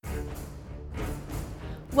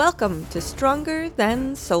Welcome to Stronger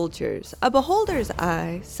Than Soldiers, a beholder's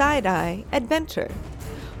eye, side-eye adventure.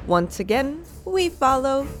 Once again, we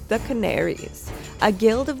follow the Canaries, a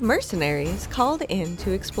guild of mercenaries called in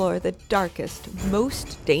to explore the darkest,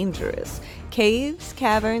 most dangerous caves,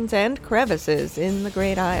 caverns, and crevices in the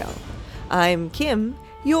Great Isle. I'm Kim,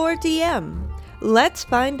 your DM. Let's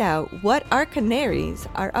find out what our Canaries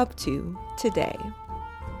are up to today.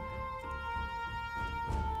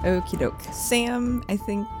 Okie doke. Sam, I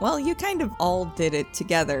think, well, you kind of all did it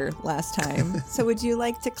together last time. So would you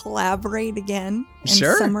like to collaborate again and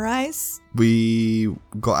summarize? We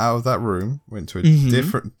got out of that room, went to a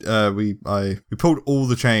different, we pulled all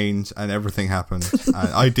the chains and everything happened. And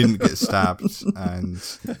I didn't get stabbed and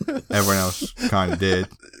everyone else kind of did,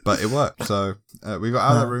 but it worked. So we got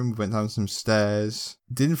out of that room, went down some stairs,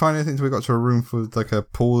 didn't find anything until we got to a room with like a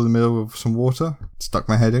pool in the middle with some water. Stuck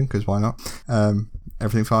my head in, because why not?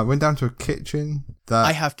 Everything fine. Went down to a kitchen.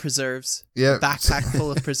 I have preserves. Yeah. Backpack full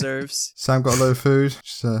of preserves. Sam got a load of food.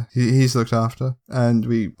 He's looked after.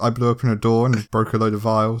 And I blew open a door and broke a load of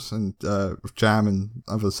vials and jam and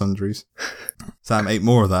other sundries. Sam ate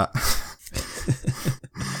more of that.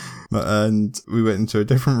 And we went into a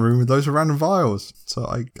different room with loads of random vials. So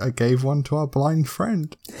I gave one to our blind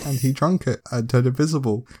friend and he drank it and turned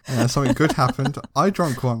invisible. And as something good happened, I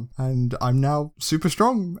drank one and I'm now super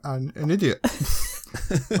strong and an idiot.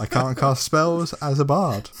 I can't cast spells as a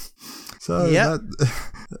bard. So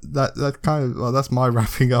that kind of, well, that's my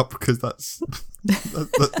wrapping up, because that's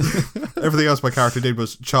everything else my character did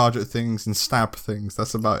was charge at things and stab things.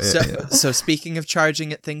 That's about it. So speaking of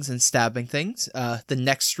charging at things and stabbing things, the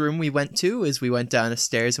next room we went to is we went down the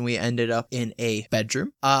stairs and we ended up in a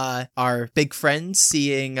bedroom. Our big friend,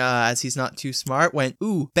 seeing as he's not too smart, went,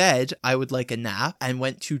 "Ooh, bed, I would like a nap," and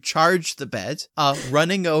went to charge the bed,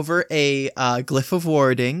 running over a glyph of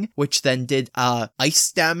warding, which then did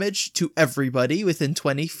ice damage to everybody within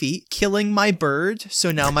 20 feet, killing my bird.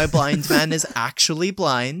 So now my blind man is actually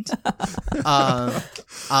blind,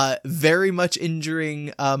 very much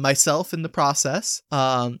injuring myself in the process.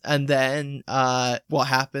 And then what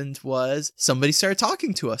happened was somebody started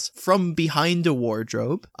talking to us from behind a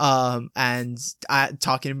wardrobe, and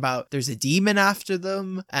talking about there's a demon after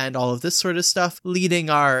them and all of this sort of stuff, leading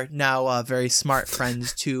our now very smart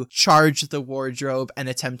friends to charge the wardrobe and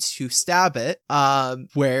attempt to stab it,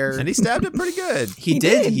 and he stabbed it pretty good. He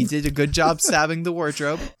did a good job stabbing the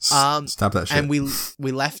wardrobe. Stab that shit. And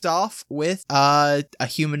we left off with a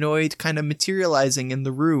humanoid kind of materializing in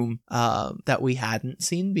the room that we hadn't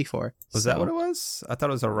seen before. Was that what it was? I thought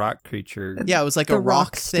it was a rock creature. Yeah, it was like the a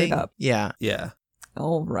rock stood thing. Up. Yeah.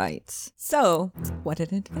 All right. So, what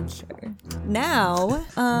an adventure. Now,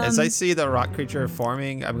 as I see the rock creature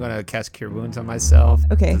forming, I'm going to cast Cure Wounds on myself.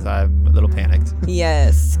 Okay. Because I'm a little panicked.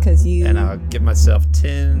 Yes, because you... And I'll give myself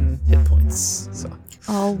 10 hit points. So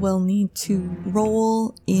all will need to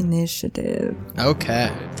roll initiative.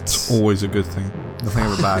 Okay. It's always a good thing. Nothing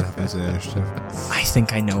ever bad happens in initiative. I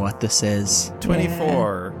think I know what this is.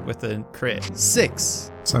 24 with a crit. 6.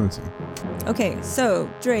 17. Okay, so,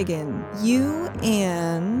 Dragon, you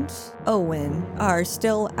and Owen are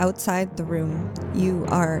still outside the room. You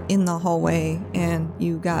are in the hallway, and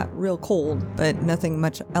you got real cold, but nothing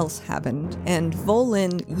much else happened. And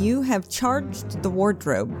Volin, you have charged the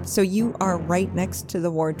wardrobe, so you are right next to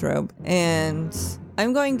the wardrobe. And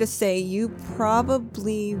I'm going to say you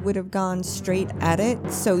probably would have gone straight at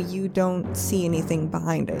it, so you don't see anything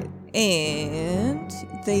behind it. And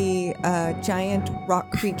the giant rock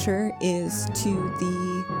creature is to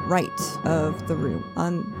the right of the room.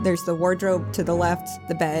 There's the wardrobe to the left,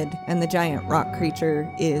 the bed, and the giant rock creature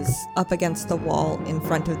is up against the wall in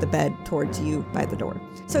front of the bed towards you by the door.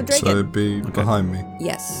 So, Dragon. So it'd be behind me?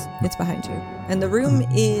 Yes, it's behind you. And the room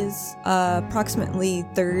is approximately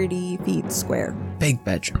 30 feet square. Big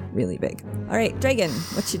bedroom. Really big. All right, Dragon,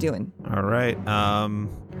 what you doing? All right.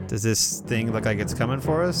 Does this thing look like it's coming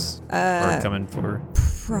for us? Or coming for...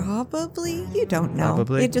 Probably. You don't know.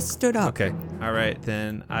 Probably? It just stood up. Okay. All right.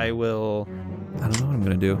 Then I don't know what I'm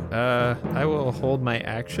going to do. I will hold my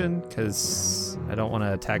action because I don't want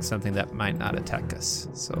to attack something that might not attack us.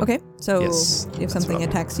 So okay. So yes, if something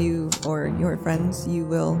attacks you or your friends, you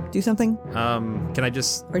will do something? Can I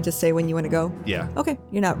just... Or just say when you want to go? Yeah. Okay.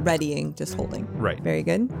 You're not readying, just holding. Right. Very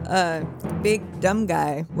good. Big dumb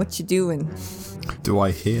guy, what you doing? Do I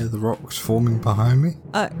hear the rocks forming behind me?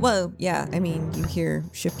 Well, yeah. I mean, you hear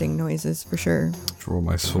shifting noises for sure. Draw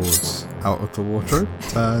my swords out of the wardrobe,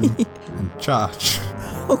 turn, and charge.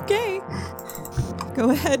 Okay. Go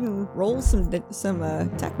ahead and roll some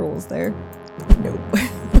attack rolls there. Nope.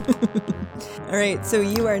 All right, so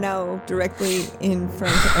you are now directly in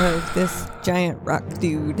front of this giant rock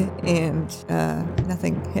dude, and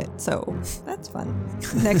nothing hit, so that's fun.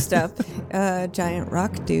 Next up, giant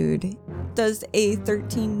rock dude. Does a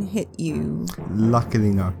 13 hit you?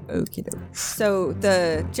 Luckily, no. Okie doke. So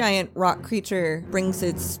the giant rock creature brings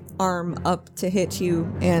its arm up to hit you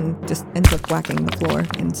and just ends up whacking the floor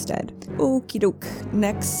instead. Okie doke.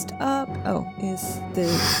 Next up, is the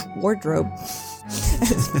wardrobe.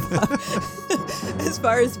 As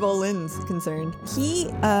far as Volin's concerned, he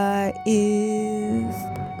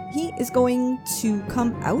is going to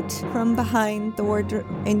come out from behind the wardrobe,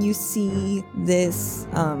 and you see this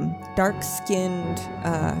dark-skinned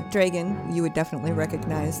dragon. You would definitely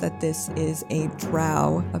recognize that this is a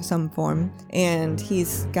drow of some form, and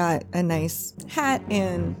he's got a nice hat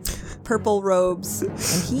and purple robes, and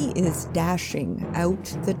he is dashing out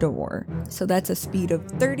the door. So that's a speed of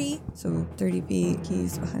 30, so 30 feet.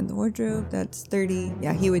 He's behind the wardrobe. That's 30.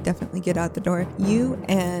 Yeah, he would definitely get out the door. You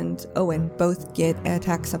and Owen both get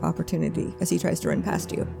attacks of opportunity as he tries to run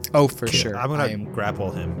past you. Oh, for sure. I'm gonna grapple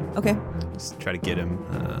him. Okay. Just try to get him.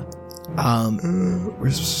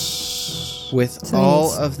 With So all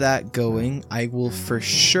he's- of that going, I will for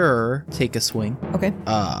sure take a swing. Okay.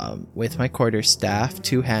 With my quarterstaff,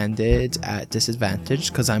 two-handed at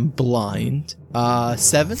disadvantage because I'm blind.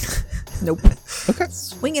 7. Nope. Okay.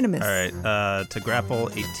 Swing and a miss. All right. To grapple,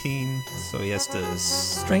 18. So he has to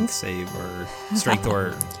Strength? save or strength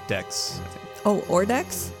or dex. I think. Oh, or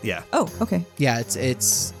dex? Yeah. Oh, okay. Yeah,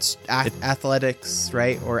 it's athletics,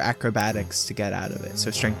 right, or acrobatics to get out of it.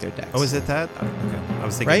 So strength or dex. Oh, is it that? Okay. I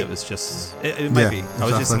was thinking Right? it was just. It might be. I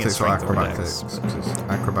was just thinking strength or dex.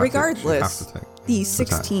 Acrobatics. Regardless. You have to take. The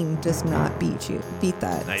 16 does not beat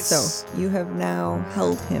that. Nice. So you have now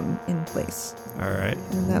held him in place. All right.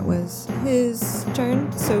 And that was his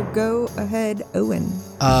turn. So go ahead, Owen.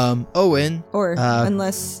 Owen. Or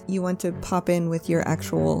unless you want to pop in with your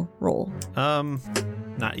actual roll.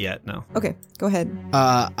 Not yet. No. Okay, go ahead.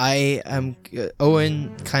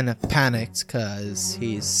 Owen kind of panicked because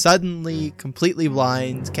he's suddenly completely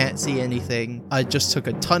blind, can't see anything. I just took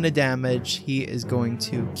a ton of damage. He is going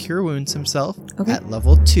to cure wounds himself at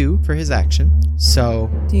level 2 for his action. So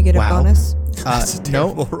Do you get a bonus? That's a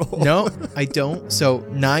terrible roll. No, I don't. So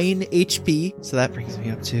 9 HP. So that brings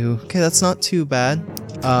me up to. Okay, that's not too bad.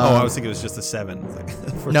 I was thinking it was just a 7.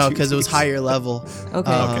 No, because it was higher level.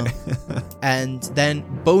 Okay. Okay. And then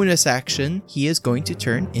bonus action, he is going to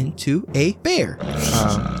turn into a bear,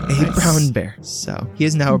 a brown bear. So he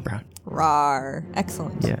is now a brown. Rawr.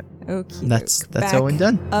 Excellent. Yeah. Okay. That's Owen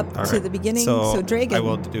done. Up All to right. the beginning. So Dragon. I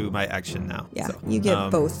will do my action now. Yeah, So, you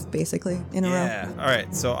get both basically in a row. Yeah. All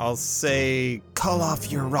right. So I'll say, call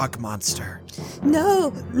off your rock monster. No,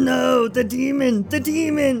 the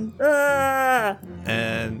demon. Ah!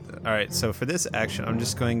 And all right. So for this action, I'm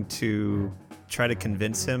just going to try to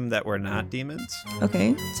convince him that we're not demons.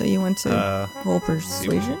 Okay, so you want to roll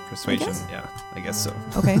persuasion? Persuasion. I guess? Yeah. I guess so.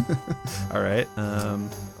 Okay. All right.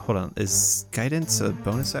 Hold on. Is guidance a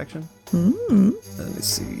bonus action? Mm. Let me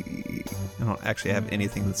see. I don't actually have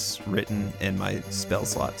anything that's written in my spell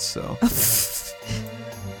slots, so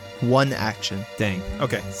One action. dang.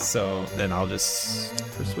 Okay, so then I'll just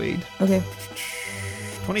persuade. Okay.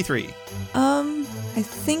 23. I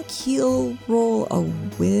think he'll roll a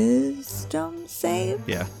wisdom save.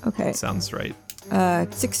 Yeah, Okay. sounds right.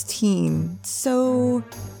 16. So,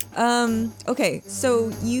 okay.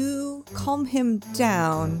 So you calm him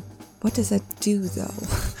down. What does that do, though?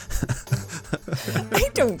 I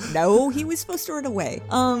don't know. He was supposed to run away.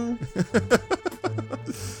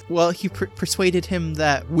 Well, he persuaded him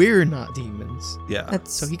that we're not demons. Yeah,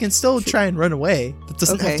 That's So he can still try and run away. That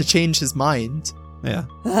doesn't Okay. have to change his mind. yeah.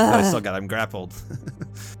 But I still got him grappled.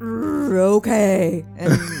 Okay.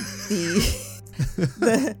 And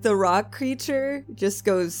the rock creature just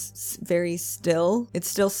goes very still. It's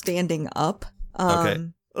still standing up. Okay.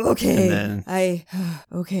 And then-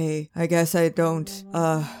 Okay. I guess I don't.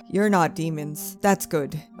 You're not demons. That's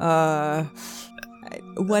good.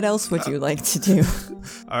 What else would you like to do?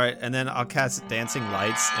 All right, and then I'll cast dancing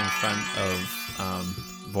lights in front of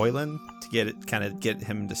Voilin to get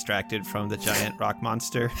him distracted from the giant rock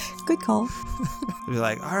monster. Good call. Be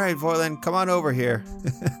like, all right, Voilin, come on over here.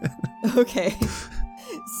 Okay.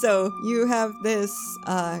 So you have this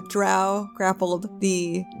drow grappled.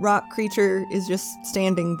 The rock creature is just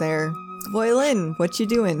standing there. Voilin, what you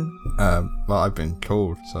doing? Well, I've been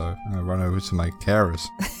called, so I run over to my carers.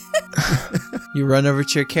 You run over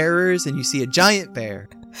to your carriers and you see a giant bear.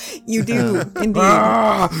 You do, indeed.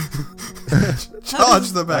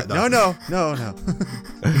 Charge the bear. No.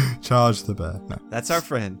 Charge the bear. No. That's our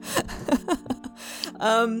friend.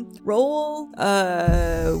 Roll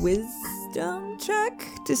a wisdom check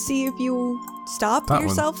to see if you stop That one.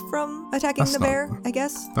 yourself from attacking That's the not- bear, I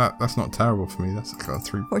guess. That's not terrible for me. That's like a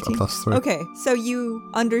 3 14. plus 3. Okay, so you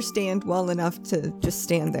understand well enough to just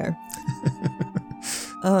stand there.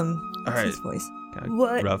 All What's right. his voice? Kinda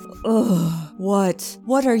What? rough. Ugh, what?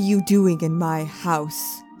 What are you doing in my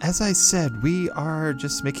house? As I said, we are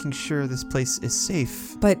just making sure this place is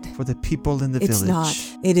safe But for the people in the it's village.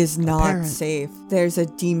 not. It is not Apparent- safe. There's a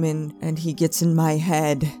demon and he gets in my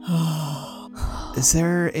head. Is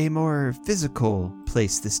there a more physical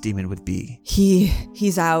place this demon would be?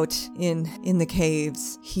 He's out in the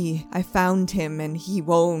caves. I found him and he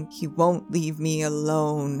won't leave me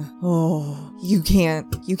alone. Oh, you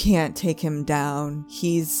can't take him down.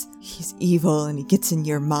 He's evil and he gets in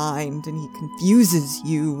your mind and he confuses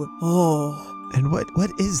you. Oh. And what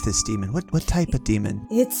is this demon? What type of demon?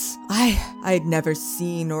 I'd never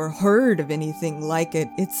seen or heard of anything like it.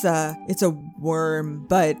 It's a worm,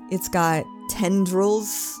 but it's got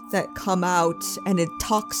tendrils that come out and it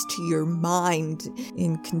talks to your mind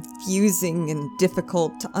in confusing and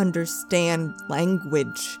difficult to understand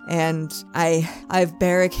language. And I've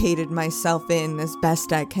barricaded myself in as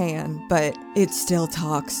best I can, but it still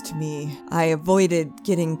talks to me. I avoided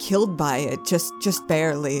getting killed by it, just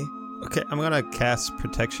barely. Okay, I'm gonna cast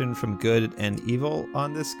protection from good and evil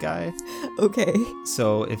on this guy. Okay.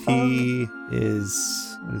 So if he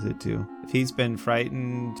is, what does it do? If he's been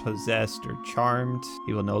frightened, possessed, or charmed,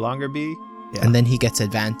 he will no longer be. Yeah. And then he gets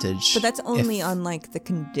advantage. But that's only if- on like the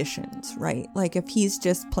conditions, right? Like if he's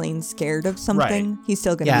just plain scared of something, he's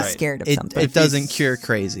still gonna Yeah, be scared of it, something. it doesn't he's- cure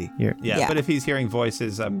crazy. yeah, yeah. but if he's hearing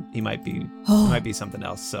voices, he might be Oh. might be something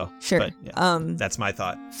else. So Sure. but, yeah, Um, that's my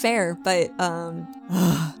thought. fair, but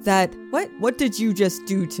that what did you just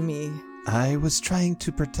do to me? I was trying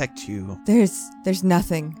to protect you. There's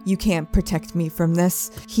nothing. You can't protect me from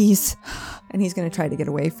this. He's gonna try to get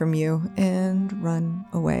away from you and run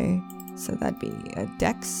away. So that'd be a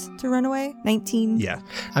dex to run away. 19. Yeah,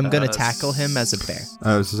 I'm gonna tackle him as a bear.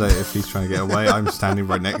 I was to say, if he's trying to get away, I'm standing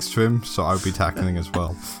right next to him, so I would be tackling as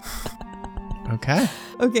well. Okay.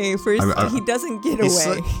 Okay, first I- he doesn't get he,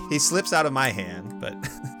 away. he slips out of my hand, but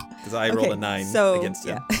because I rolled Okay, a 9 so, against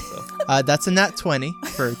him. yeah. So. That's a nat 20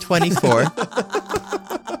 for 24.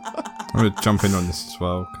 I'm going to jump in on this as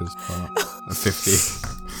well, because I'm 50.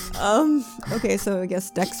 Okay, so I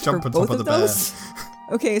guess dex Jump for on top both of of the bear. those.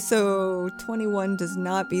 Okay, so 21 does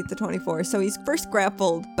not beat the 24. So he's first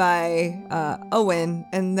grappled by Owen,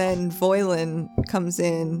 and then Voilin comes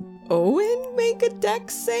in. Owen, make a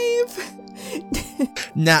dex save?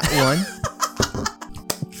 Nat 1.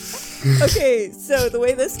 Okay, so the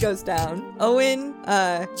way this goes down, Owen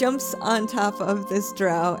jumps on top of this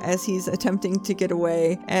drow as he's attempting to get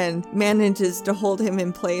away and manages to hold him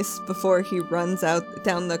in place before he runs out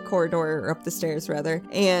down the corridor, or up the stairs rather.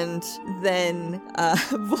 And then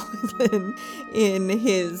Voilin, in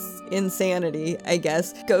his insanity, I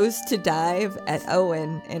guess, goes to dive at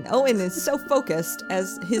Owen. And Owen is so focused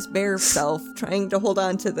as his bear self trying to hold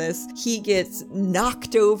on to this, he gets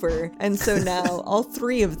knocked over. And so now all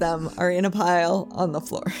three of them are in a pile on the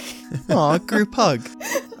floor. Aw, group hug.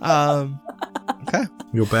 Okay.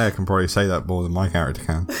 Your bear can probably say that more than my character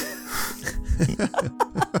can.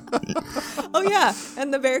 Oh yeah,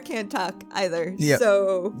 and the bear can't talk either. Yep.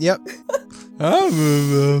 So Yep.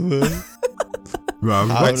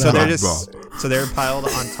 Wait, so they're just so they're piled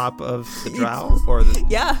on top of the drow, or the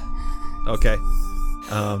yeah. okay.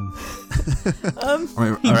 I mean, I'm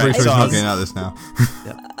pretty Alright, sure he's so not getting out of this now.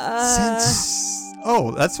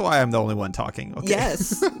 Oh, that's why I'm the only one talking. Okay.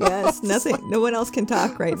 Yes. Nothing. No one else can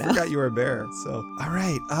talk right I now. forgot you were a bear. So All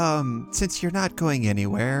right, since you're not going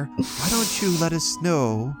anywhere, why don't you let us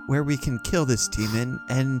know where we can kill this demon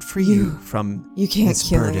and free you from You can't its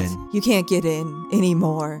kill burden? it. You can't get in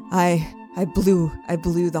anymore. I blew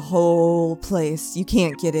the whole place. You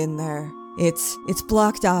can't get in there. It's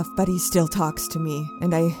blocked off, but he still talks to me,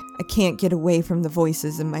 and I can't get away from the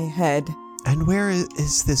voices in my head. And where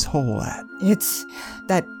is this hole at? It's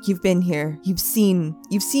that you've been here. You've seen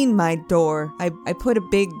my door. I put a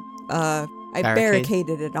big I Barricade?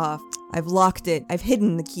 barricaded it off. I've locked it. I've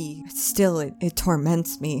hidden the key. Still it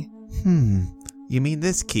torments me. You mean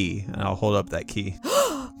this key? and I'll hold up that key.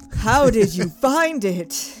 How did you find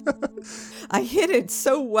it? I hid it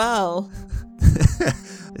so well.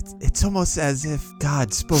 It's almost as if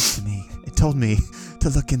God spoke to me and told me to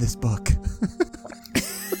look in this book.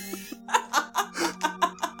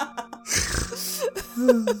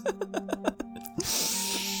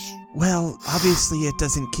 Well, obviously it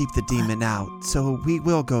doesn't keep the demon out, so we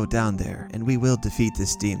will go down there and we will defeat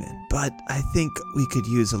this demon. But I think we could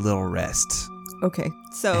use a little rest. Okay.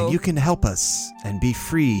 So And you can help us and be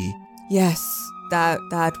free. yes,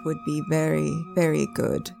 that would be very, very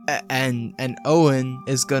good. And Owen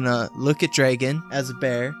is gonna look at Dragon as a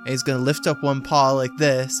bear, and he's gonna lift up one paw like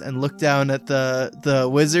this and look down at the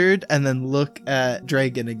wizard, and then look at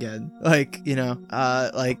Dragon again. Like,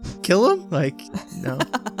 like kill him? Like, no.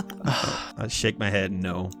 I'll shake my head,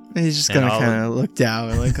 no. He's just And gonna I'll- kind of look down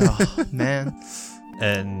and like, oh man.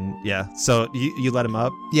 And yeah, so you let him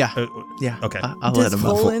up? Yeah, Uh, yeah. okay. I'll let Does him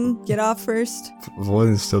up. Volan get off first?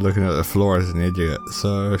 Voiden's still looking at the floor as an idiot,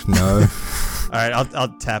 so no. All right, I'll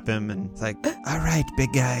tap him and It's like, all right,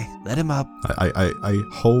 big guy, let him up. I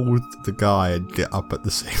hold the guy and get up at the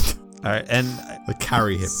same time. all right, and I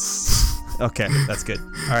carry him. okay, that's good.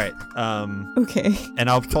 All right, Okay. and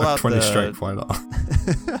I'll pull out 20 the strength, why not?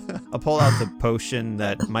 I'll pull out the potion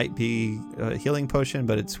that might be a healing potion,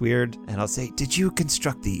 but it's weird. And I'll say, did you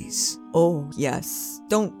construct these? Oh, yes.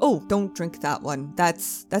 Don't drink that one.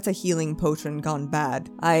 That's a healing potion gone bad.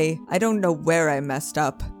 I don't know where I messed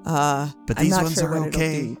up. But I'm these not ones sure are what it'll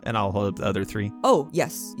okay. do. And I'll hold up the other 3. Oh,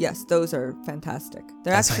 yes, those are fantastic.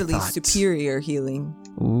 They're As I actually thought. superior healing.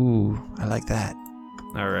 Ooh, I like that.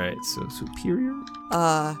 All right, so superior.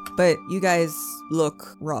 But you guys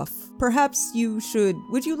look rough. Perhaps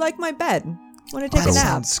would you like my bed? Want to take That a nap?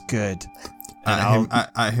 sounds good.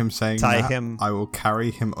 At him saying tie that, him- I will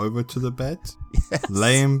carry him over to the bed,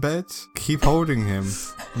 lay in bed, keep holding him,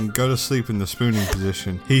 and go to sleep in the spooning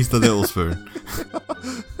position. He's the little spoon.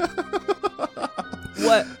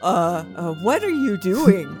 What are you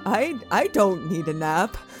doing? I don't need a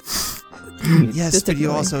nap. Yes, Just but you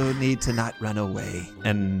ignoring. also need to not run away.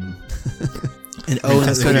 And And Owen's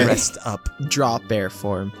As gonna we rest up. drop bear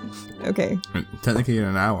form. Okay. Technically, in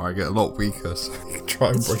an hour, I get a lot weaker, so I can try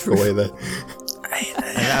and That's break true. away there.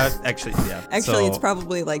 actually, yeah. Actually, it's so-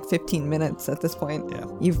 probably like 15 minutes at this point. Yeah.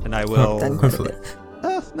 You've And I will. done quite a Hopefully. bit.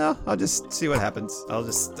 No, I'll just see what happens.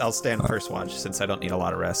 I'll stay on first watch since I don't need a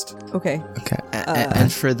lot of rest. Okay. Okay.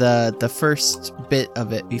 And for the first bit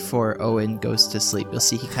of it before Owen goes to sleep, you'll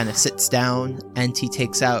see he kind of sits down and he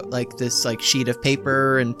takes out like this like sheet of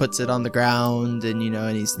paper and puts it on the ground, and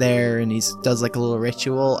and he's there and he does like a little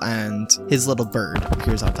ritual, and his little bird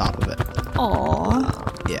appears on top of it.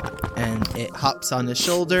 Aww. Yeah. And it hops on his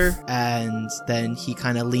shoulder, and then he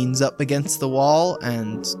kind of leans up against the wall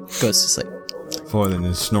and goes to sleep. Voyden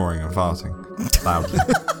is snoring and farting loudly.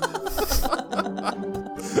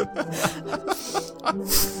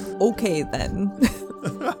 Okay then.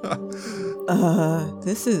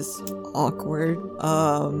 This is awkward.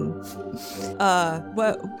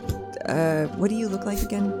 What do you look like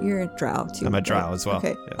again? You're a drow too. I'm a right? drow as well.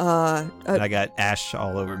 Okay. Yeah. And I got ash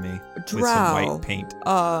all over me with some Drow. white paint.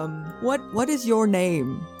 What is your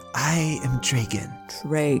name? I am Dragon.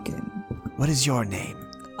 Dragon. What is your name?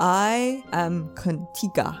 I am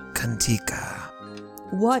Kantika. Kantika.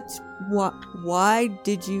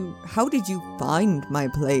 How did you find my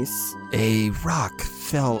place? A rock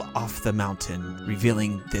fell off the mountain,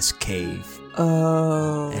 revealing this cave.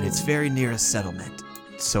 Oh. And it's very near a settlement.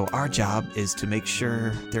 So our job is to make sure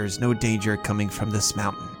there is no danger coming from this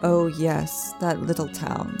mountain. Oh, yes, that little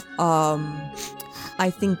town. I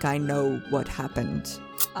think I know what happened.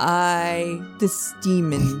 This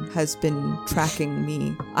demon has been tracking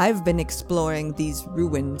me. I've been exploring these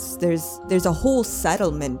ruins. There's a whole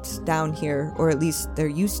settlement down here, or at least there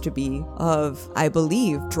used to be, of, I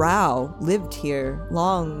believe, drow lived here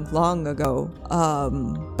long ago.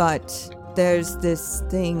 But there's this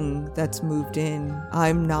thing that's moved in.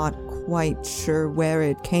 I'm not quite sure where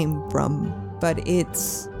it came from, but it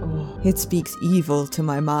speaks evil to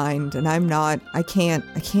my mind, and I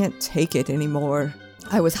can't take it anymore.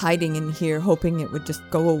 I was hiding in here hoping it would just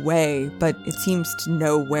go away, but it seems to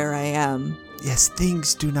know where I am. Yes,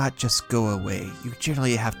 things do not just go away. You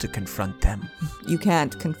generally have to confront them. You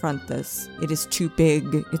can't confront this. It is too big,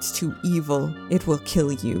 it's too evil. It will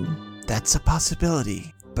kill you. That's a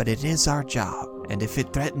possibility, but it is our job. And if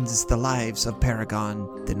it threatens the lives of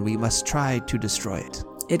Paragon, then we must try to destroy it.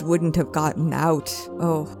 It wouldn't have gotten out.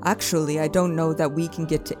 Oh, actually, I don't know that we can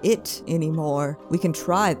get to it anymore. We can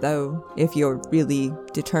try, though, if you're really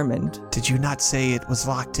determined. Did you not say it was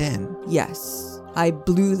locked in? Yes. I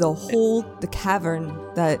blew the cavern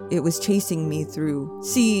that it was chasing me through.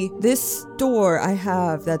 See, this door I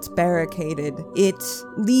have that's barricaded, it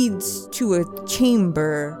leads to a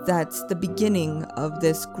chamber that's the beginning of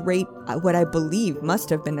this great, what I believe must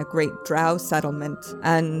have been a great drow settlement.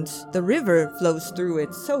 And the river flows through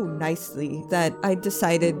it so nicely that I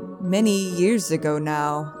decided many years ago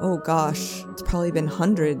now, oh gosh, it's probably been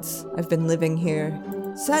hundreds I've been living here.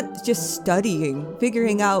 sat just studying,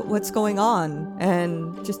 figuring out what's going on,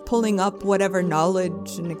 and just pulling up whatever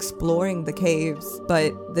knowledge and exploring the caves.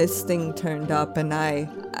 But this thing turned up and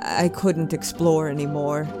I couldn't explore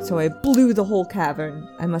anymore, so I blew the whole cavern.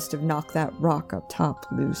 I must have knocked that rock up top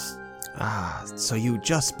loose. Ah, so you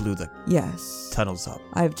just blew the Yes. tunnels up.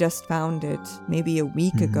 I've just found it maybe a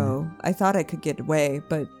week ago. I thought I could get away,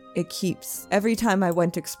 but it keeps... Every time I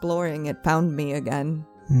went exploring, it found me again.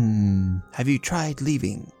 Have you tried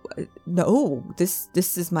leaving? No, this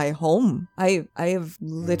is my home. I have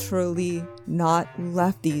literally not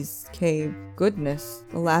left these caves. Goodness.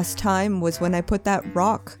 The last time was when I put that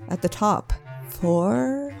rock at the top.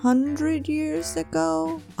 400 years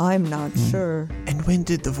ago? I'm not sure. And when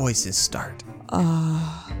did the voices start?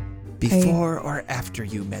 Before or after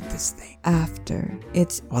you met this thing? After.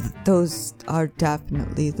 It's... Well, Those are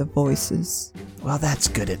definitely the voices. well, that's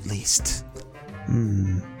good at least.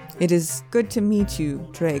 It is good to meet you,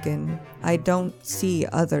 Dragon. I don't see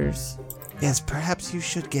others, Yes, perhaps you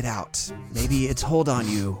should get out. Maybe its hold on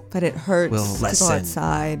you. but it hurts Well, to go listen.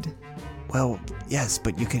 outside. Well, yes,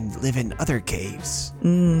 but you can live in other caves.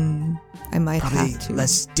 I might Probably have to.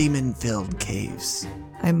 less demon-filled caves.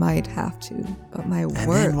 I might have to, but my And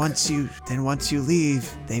work... then once you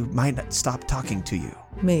leave, they might not stop talking to you.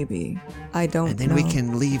 Maybe. I don't And then know. we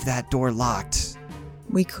can leave that door locked.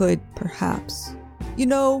 We could, perhaps. You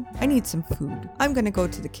know, I need some food. I'm gonna go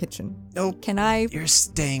to the kitchen. Nope. Can I You're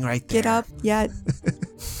staying right there. get up yet?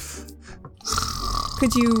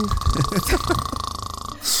 Could you...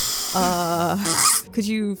 could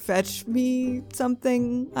you fetch me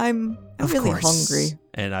something? I'm Of really course. hungry.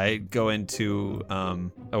 And I go into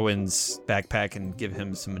Owen's backpack and give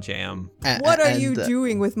him some jam. What are you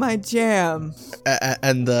doing with my jam?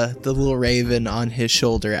 And the little raven on his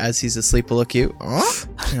shoulder as he's asleep will look at you. Huh?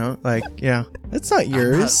 You know, like, yeah, that's not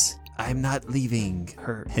yours. I'm not leaving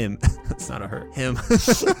him. It's not a her. Him.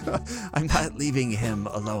 I'm not leaving him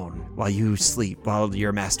alone while you sleep, while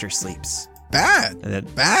your master sleeps. Bad. And then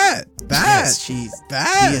Bad. Yes, he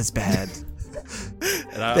is bad.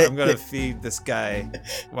 and I'm going to feed this guy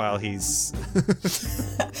while he's...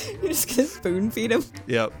 You're just gonna spoon feed him?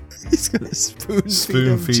 Yep. He's gonna spoon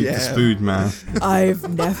Spoon feed this food, man. I've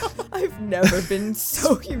never been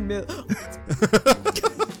so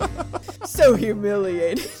so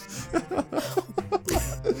humiliated.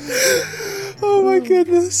 Oh my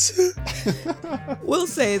goodness. We'll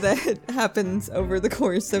say that happens over the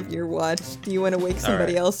course of your watch. Do you want to wake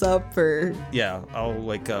somebody right. else up, or Yeah, I'll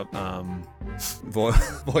wake up Boylan.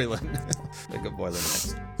 Wake up Boylan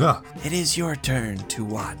next. Ah, It is your turn to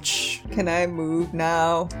watch. can I move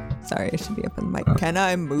now? Sorry, I should be up on the mic. Can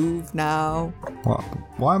I move now? what?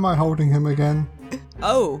 Why am I holding him again?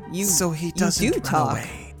 Oh, you. So he you doesn't do run talk.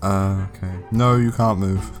 away. Okay. No, you can't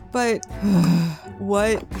move. But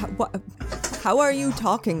what? How are you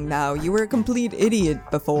talking now? You were a complete idiot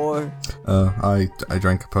before. I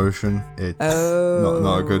drank a potion. It's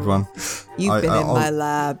not a good one. You've been in I'll- my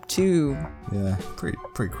lab too. Yeah, pretty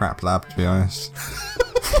crap lab, to be honest.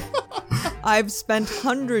 I've spent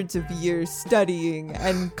hundreds of years studying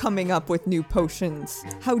and coming up with new potions.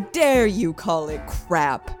 How dare you call it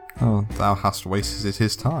crap? Oh, thou hast wasted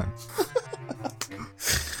his time.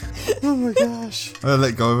 Oh my gosh. I'm gonna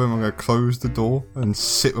let go of him. I'm gonna close the door and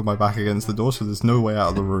sit with my back against the door so there's no way out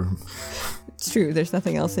of the room. It's true, there's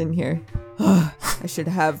nothing else in here. I should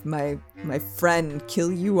have my friend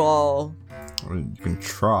kill you all. I mean, you can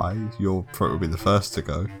try. Your throat will be the first to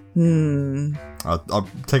go. I'll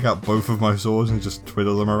take out both of my swords and just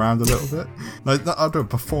twiddle them around a little bit. Like, I'll do a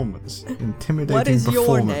performance. Intimidating What is your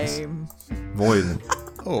performance. name? Voylan.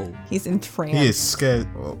 Oh. He's entranced. He is scared.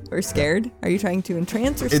 Well, Or scared? Are you trying to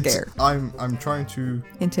entrance or scare? I'm trying to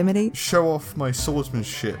Intimidate? show off my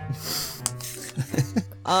swordsmanship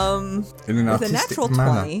in an With a artistic natural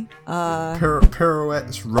manner. 20,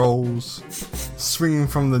 Pirouettes, rolls, swinging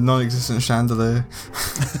from the non-existent chandelier.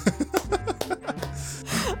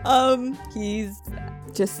 he's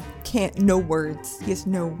just no words. He has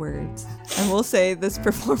no words. And we'll say this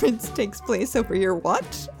performance takes place over your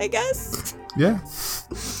watch, I guess. Yeah.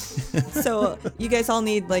 So you guys all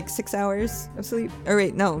need like 6 hours of sleep? Or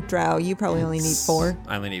wait, no, Drow, you probably only need 4.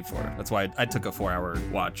 I only need 4. That's why I took a 4-hour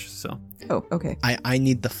watch, so. Oh, okay. I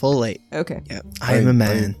need the full 8. Okay. Yeah. I am a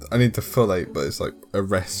man. I need the full 8, but it's like a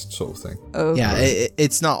rest sort of thing. Oh, Yeah,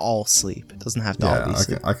 it's not all sleep. It doesn't have to all be Yeah,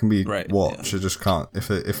 sleep. I can be Right, watch. I just can't.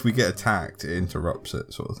 If we get attacked, it interrupts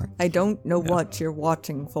it, sort of thing. I don't know what you're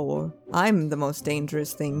watching for. I'm the most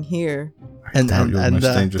dangerous thing here. And doubt you're the most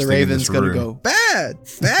dangerous the thing in raven's this gonna room. go bad.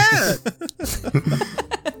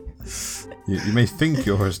 You may think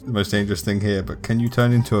you're the most dangerous thing here, but can you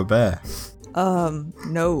turn into a bear?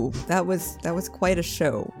 No, that was quite a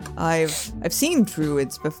show. I've seen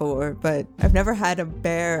druids before, but I've never had a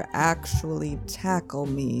bear actually tackle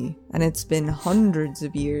me, and it's been hundreds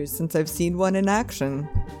of years since I've seen one in action.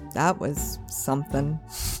 That was something.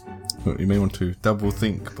 Well, you may want to double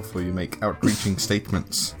think before you make outreaching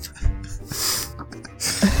statements.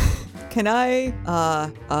 Can I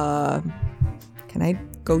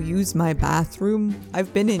go use my bathroom?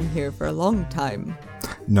 I've been in here for a long time.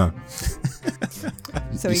 No.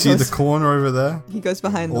 So You he see goes, the corner over there? he goes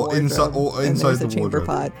behind the Or wardrobe, inside and there's the a chamber wardrobe.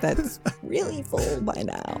 pot that's really full by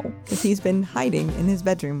now, because he's been hiding in his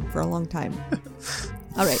bedroom for a long time.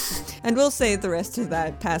 All right, and we'll say the rest of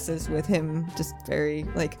that passes with him just very,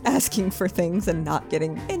 asking for things and not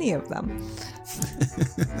getting any of them.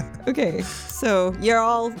 Okay, so you're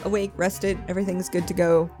all awake, rested, everything's good to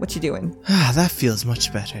go. What you doing? That feels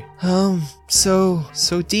much better.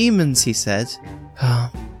 So demons, he said.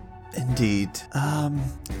 Indeed.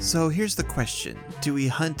 So here's the question. Do we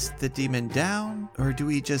hunt the demon down, or do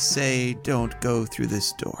we just say, don't go through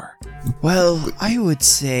this door? Well, I would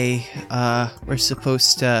say, we're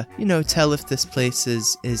supposed to, tell if this place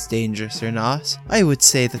is dangerous or not. I would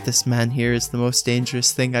say that this man here is the most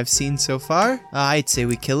dangerous thing I've seen so far. I'd say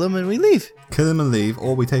we kill him and we leave. Kill him and leave,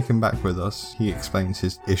 or we take him back with us. He explains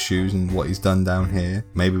his issues and what he's done down here.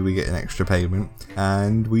 Maybe we get an extra payment,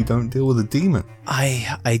 and we don't deal with a demon.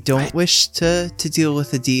 I don't wish to deal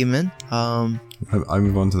with a demon. I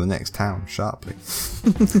move on to the next town sharply.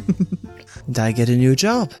 And I get a new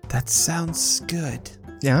job. That sounds good.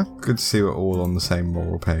 Yeah. Good to see we're all on the same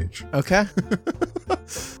moral page. Okay.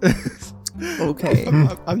 Okay,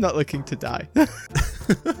 I'm not looking to die.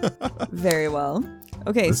 very well.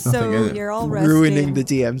 Okay, There's nothing in so it. you're all rested. Ruining the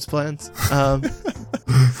DM's plans.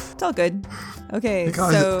 It's all good. Okay, Hey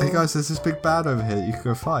guys, there's this big bad over here that you can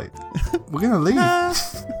go fight. We're gonna leave.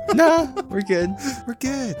 Nah, we're good. We're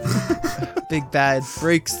good. Big Bad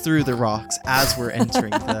breaks through the rocks as we're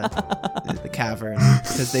entering the cavern,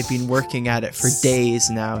 because they've been working at it for days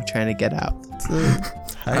now, trying to get out.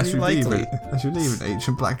 As Highly you likely. leave, an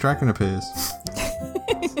ancient black dragon appears.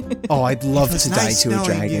 Oh, I'd love It was to nice die to a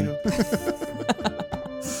knowing dragon. you.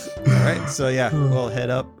 All right, so yeah, we'll head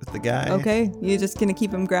up with the guy. Okay, you just gonna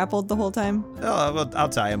keep him grappled the whole time? Oh, I'll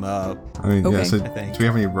tie him up. I mean, Okay. yeah, so I think. do we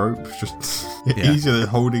have any rope? Just Yeah. easier than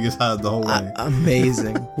holding his hand the whole way.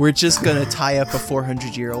 Amazing. We're just gonna tie up a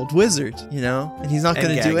 400-year-old wizard, and he's not And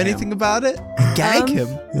gonna gag do him. anything about it. Gag him.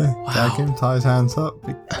 Yeah, tag him, tie his hands up.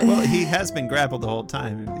 Well, he has been grappled the whole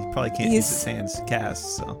time. He probably can't use He's- his hands to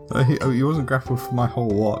cast, so. He wasn't grappled for my whole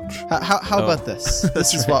watch. How Oh. about this?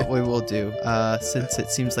 This is what we will do. Since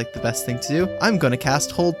it seems like the best thing to do, I'm gonna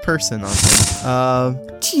cast Hold Person on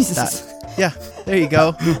him. Jesus. Yeah, there you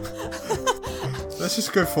go. Let's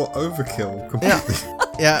just go for overkill completely.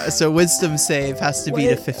 Yeah, so Wisdom save has to beat a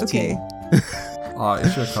Wait, 15. Okay. Oh, I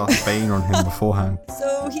should have cast Bane on him beforehand.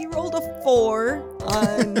 So he rolled a 4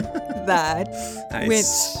 on that, Nice.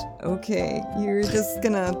 which, okay, you're just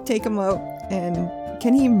gonna take him out, and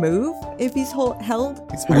can he move if he's held? We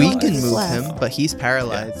How long can does it move last? him, but he's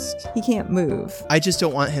paralyzed. He can't move. I just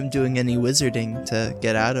don't want him doing any wizarding to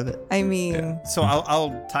get out of it. I mean, So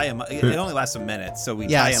I'll tie him up. It only lasts a minute, so we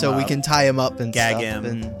tie Yeah, him so we up can tie him up and gag stuff, him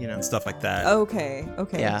and stuff like that. okay.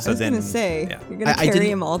 Yeah. I So was gonna then- say, yeah. you're gonna I carry didn't-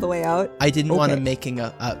 him all the way out. I didn't want him Okay. making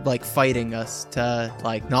fighting us to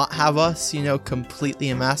not have us, completely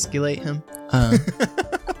emasculate him.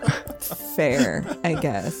 Fair, I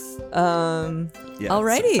guess. Yeah,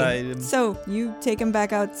 Alrighty. so tied him. So you take him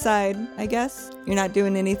back outside, I guess? You're not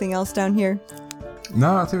doing anything else down here?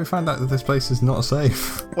 No, I think we found out that this place is not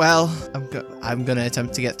safe. Well, I'm gonna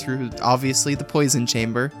attempt to get through, obviously, the poison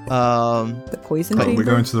chamber. The poison When chamber? we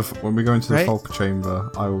go into the Right. Folk chamber,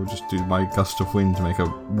 I will just do my gust of wind to make a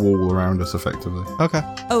wall around us effectively. Okay.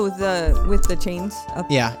 Oh, with the chains up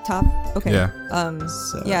Yeah. top? Okay. Yeah.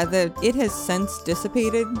 So- Yeah, it has since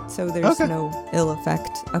dissipated, so there's Okay. no ill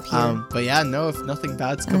effect up here. But yeah, no, if nothing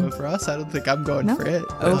bad's coming for us, I don't think I'm going No? for it.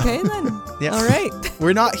 Okay then. Yeah. All right.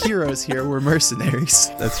 We're not heroes here, we're mercenaries.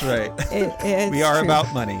 That's right. It's We are true,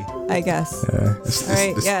 about money. I guess. Yeah. It's All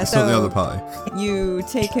right, yeah, it's not the so- other party. You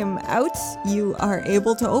take him out. You are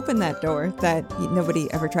able to open that door that nobody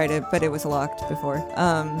ever tried it, but it was locked before.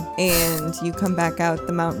 And you come back out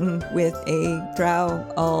the mountain with a drow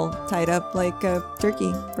all tied up like a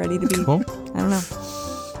turkey, ready to be. Cool. I don't know.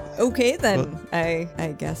 Okay then.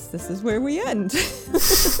 I guess this is where we end.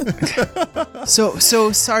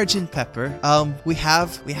 So Sergeant Pepper, we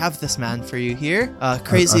have this man for you here.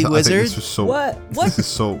 Crazy I think wizard. this was Salt. What? This is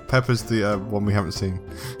Salt. Pepper's the one we haven't seen.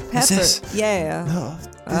 Pepper. this- Yeah. Oh,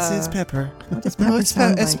 This is Pepper. What does No, Pepper it's,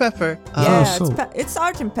 sound it's like? Pepper. Yeah, so- it's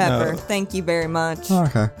Sergeant Pepper. No. Thank you very much. Oh,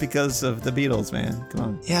 okay. Because of the Beatles, man. Come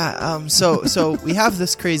on. Yeah, so we have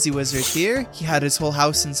this crazy wizard here. He had his whole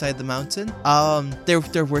house inside the mountain.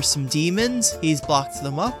 There were some demons. He's blocked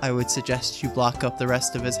them up. I would suggest you block up the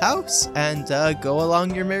rest of his house and go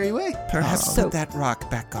along your merry way. Perhaps So- put that rock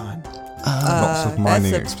back on. Lots of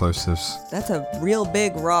mining that's a- explosives. That's a real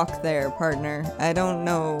big rock there, partner. I don't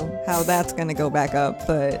know how that's gonna go back up,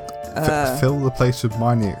 but Fill the place with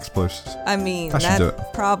mining explosives. I mean, That should do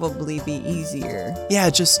that'd probably be easier. Yeah,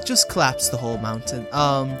 just collapse the whole mountain.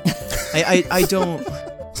 I don't.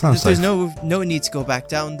 Sounds There's safe. no need to go back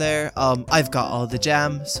down there. I've got all the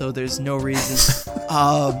jam, so there's no reason.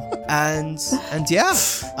 And yeah,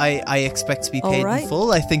 I expect to be paid Alright. in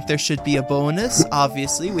full. I think there should be a bonus.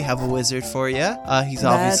 Obviously, we have a wizard for you. He's obviously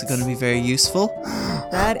That's- going to be very useful.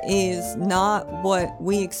 That is not what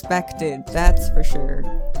we expected, that's for sure.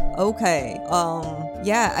 Okay,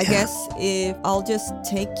 yeah, I guess if I'll just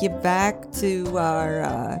take you back to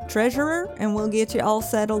our treasurer and we'll get you all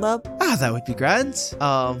settled up. That would be grand.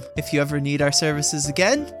 If you ever need our services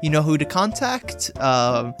again, you know who to contact.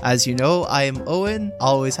 As you know, I am Owen,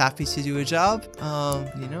 always happy to do a job.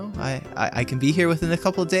 I can be here within a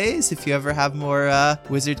couple days if you ever have more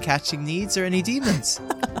wizard catching needs or any demons.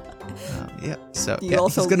 Yeah, so Do you yeah,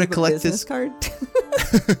 also he's gonna leave a collect business his. card?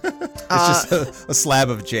 It's just a slab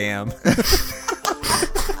of jam.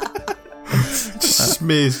 Just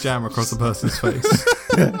smears jam across the person's face.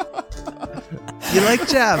 You like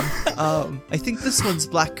jam? I think this one's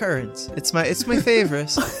black currant. It's my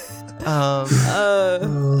favorite.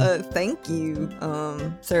 Thank you,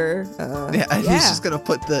 sir. Yeah, and he's just gonna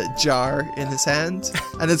put the jar in his hand,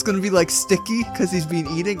 and it's gonna be like sticky because he's been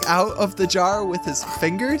eating out of the jar with his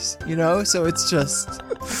fingers, so it's just a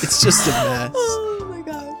mess. Oh my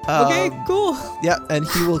god. Okay, cool. Yeah, and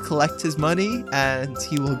he will collect his money, and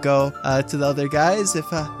he will go to the other guys.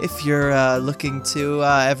 If you're looking to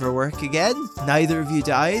ever work again, neither of you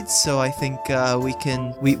died, so I think we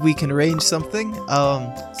can arrange something.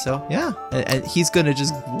 So yeah, and he's gonna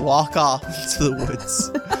just walk off into the woods.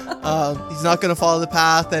 He's not gonna follow the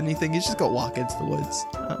path, anything. He's just gonna walk into the woods.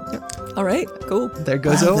 Yeah. All right, cool. There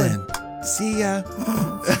goes Well Owen. then, see ya.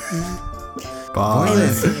 Bye. Owen,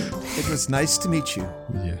 it was nice to meet you.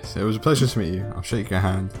 Yes, it was a pleasure to meet you. I'll shake your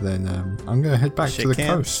hand. Then I'm going to head back Shake to the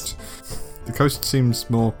hands. coast. The coast seems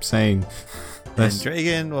more sane. And Less,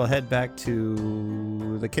 Dragon will head back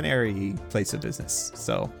to the Canary place of business.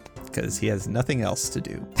 So, because he has nothing else to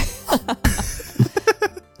do.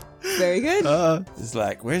 Very good. It's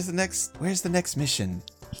like, where's the next mission?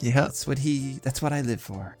 Yeah. That's what I live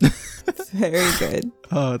for. Very good.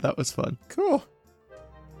 Oh, that was fun. Cool.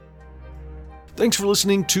 Thanks for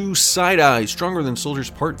listening to Side Eye, Stronger Than Soldiers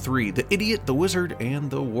Part 3, The Idiot, the Wizard, and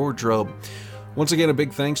the Wardrobe. Once again, a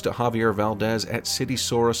big thanks to Javier Valdez at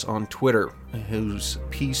Citysaurus on Twitter, whose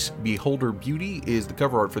piece Beholder Beauty is the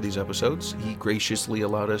cover art for these episodes. He graciously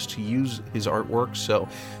allowed us to use his artwork, so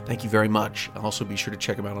thank you very much. Also, be sure to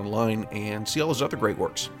check him out online and see all his other great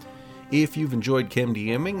works. If you've enjoyed Chem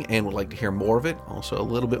DMing and would like to hear more of it, also a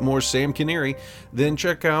little bit more Sam Canary, then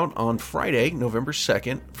check out on Friday, November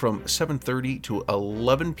 2nd from 7:30 to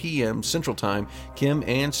 11 p.m. Central Time. Kim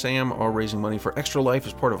and Sam are raising money for Extra Life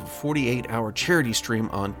as part of a 48-hour charity stream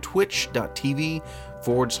on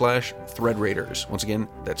twitch.tv/ThreadRaiders. Once again,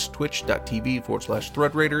 that's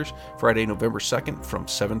twitch.tv/ThreadRaiders, Friday, November 2nd from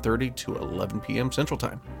 7:30 to 11 p.m. Central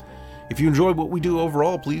Time. If you enjoy what we do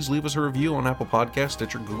overall, please leave us a review on Apple Podcasts,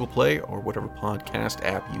 Stitcher, Google Play, or whatever podcast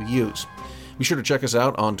app you use. Be sure to check us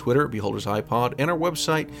out on Twitter, Beholders iPod, and our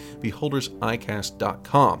website,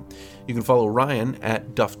 beholdersicast.com. You can follow Ryan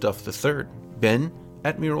at DuffDuff3rd, Ben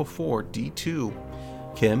at Mural4D2,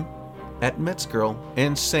 Kim at Metzgirl,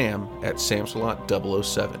 and Sam at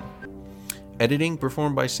Samsalot007. Editing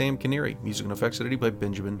performed by Sam Canary. Music and effects edited by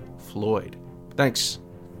Benjamin Floyd. Thanks,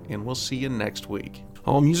 and we'll see you next week.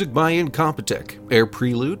 All music by Incompetech, Air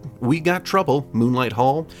Prelude, We Got Trouble, Moonlight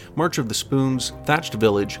Hall, March of the Spoons, Thatched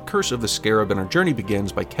Village, Curse of the Scarab, and Our Journey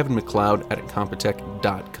Begins by Kevin MacLeod at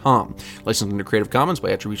Incompetech.com. Licensed under Creative Commons by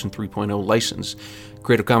Attribution 3.0 license.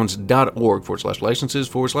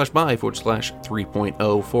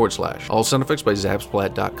 CreativeCommons.org/licenses/by/3.0/. All sound effects by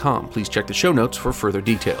Zapsplat.com. Please check the show notes for further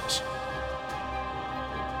details.